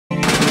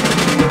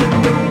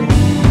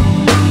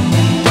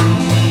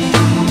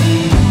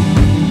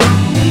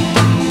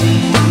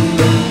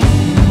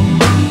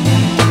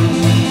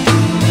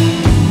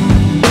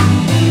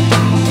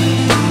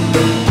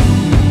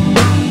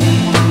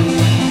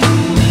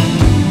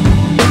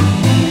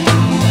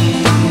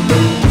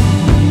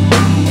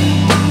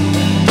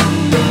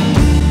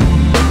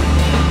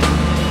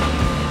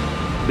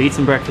Beats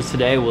and breakfast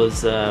today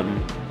was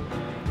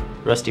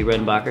Rusty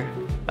Redenbacher.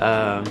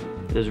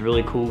 It was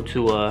really cool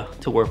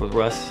to work with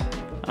Russ.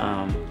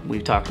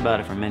 We've talked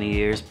about it for many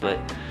years, but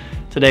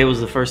today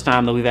was the first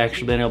time that we've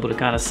actually been able to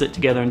kind of sit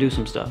together and do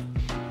some stuff.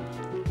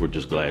 We're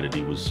just glad that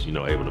he was,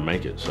 able to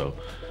make it. So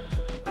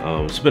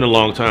it's been a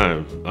long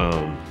time,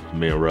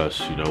 me and Russ,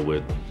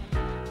 with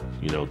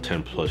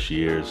 10 plus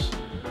years.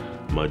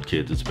 Mud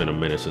Kids, it's been a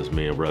minute since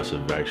me and Russ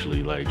have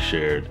actually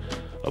shared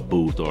a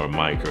booth or a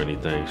mic or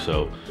anything.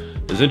 So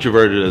as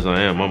introverted as I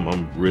am,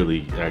 I'm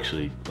really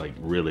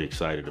really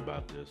excited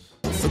about this.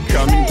 So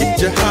come and get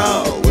your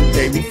hoe and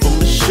pay me for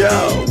the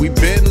show. We've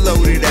been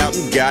loaded out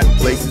and got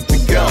places to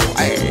go.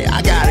 Hey,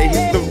 I gotta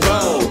hit the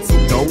road, so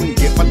go and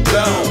get my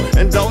dough.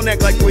 And don't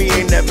act like we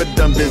ain't never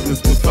done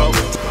business before.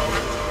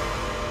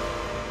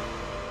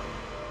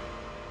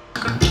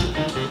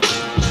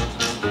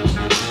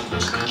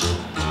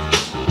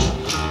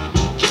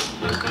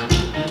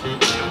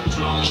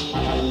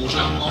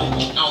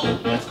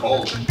 That's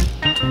cold.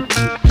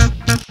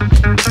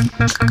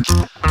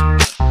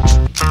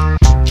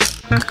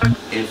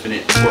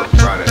 Infinite pork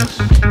products.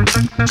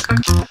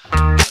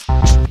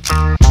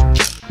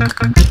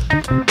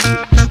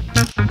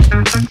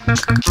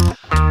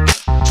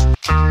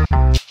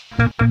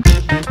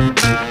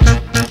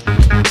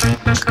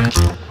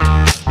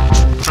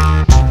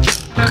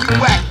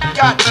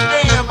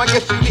 Goddamn, I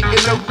guess you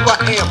didn't know who I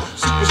am.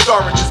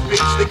 Superstar in this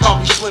bitch, they call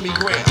me Slimmy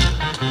Graham.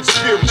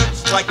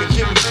 Experience like a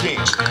Jimmy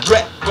Jam.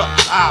 Rap,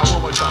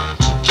 one more time.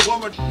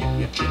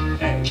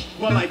 Hey,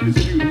 my life is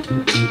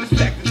beautiful. This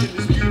fact is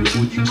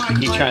indisputable.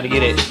 He's trying to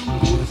get it.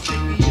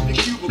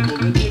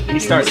 He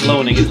starts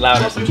loading his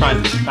loudest. I'm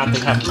trying not to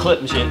have to clip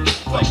and shit.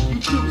 Like you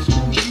too,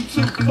 screw you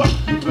too, fuck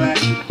you back.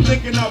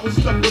 Thinking I was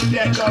stuck with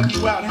that, dog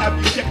you out, have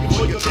you checking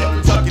for your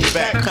tail tucking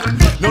back.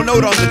 No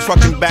note on the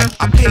trucking back.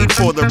 I paid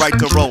for the right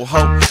to roll,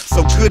 ho.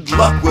 So good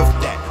luck with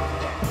that.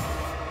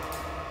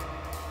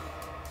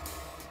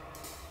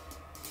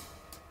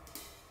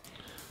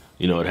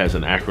 It has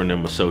an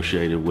acronym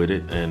associated with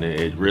it, and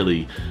it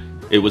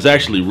was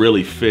actually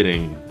really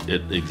fitting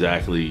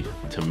exactly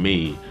to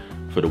me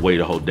for the way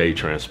the whole day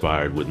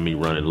transpired, with me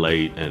running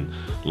late and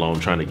Lone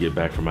trying to get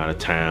back from out of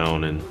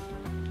town, and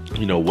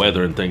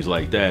weather and things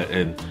like that.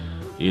 And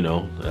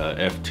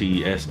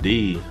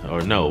FTSD,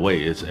 or no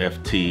wait, it's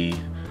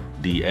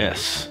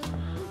FTDS,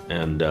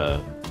 and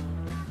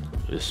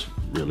it's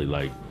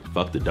really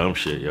fuck the dumb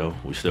shit, yo.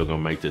 We still gonna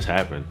make this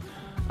happen.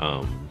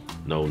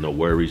 No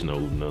worries, no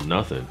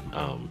nothing.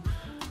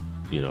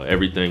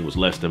 Everything was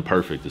less than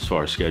perfect as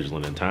far as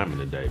scheduling and timing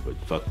today, but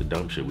fuck the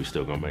dumb shit, we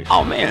still gonna make sure.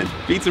 Oh man,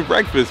 Beats and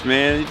Breakfast,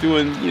 man.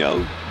 You're doing,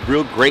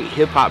 real great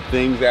hip hop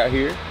things out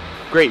here.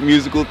 Great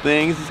musical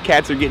things. These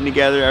cats are getting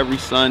together every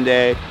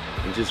Sunday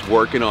and just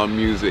working on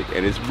music,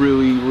 and it's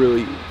really,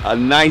 really a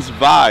nice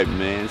vibe,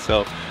 man.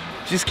 So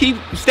just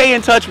stay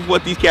in touch with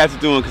what these cats are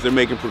doing, because they're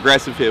making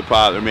progressive hip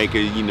hop, they're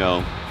making,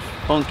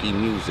 funky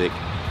music.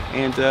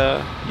 And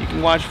you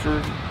can watch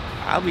for,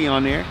 I'll be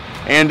on there.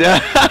 And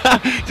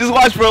just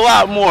watch for a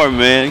lot more,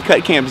 man.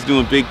 Cut Camp is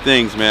doing big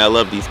things, man. I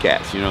love these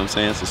cats, you know what I'm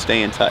saying? So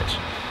stay in touch.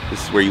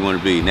 This is where you want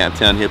to be.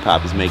 Naptown Hip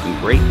Hop is making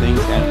great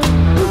things happen.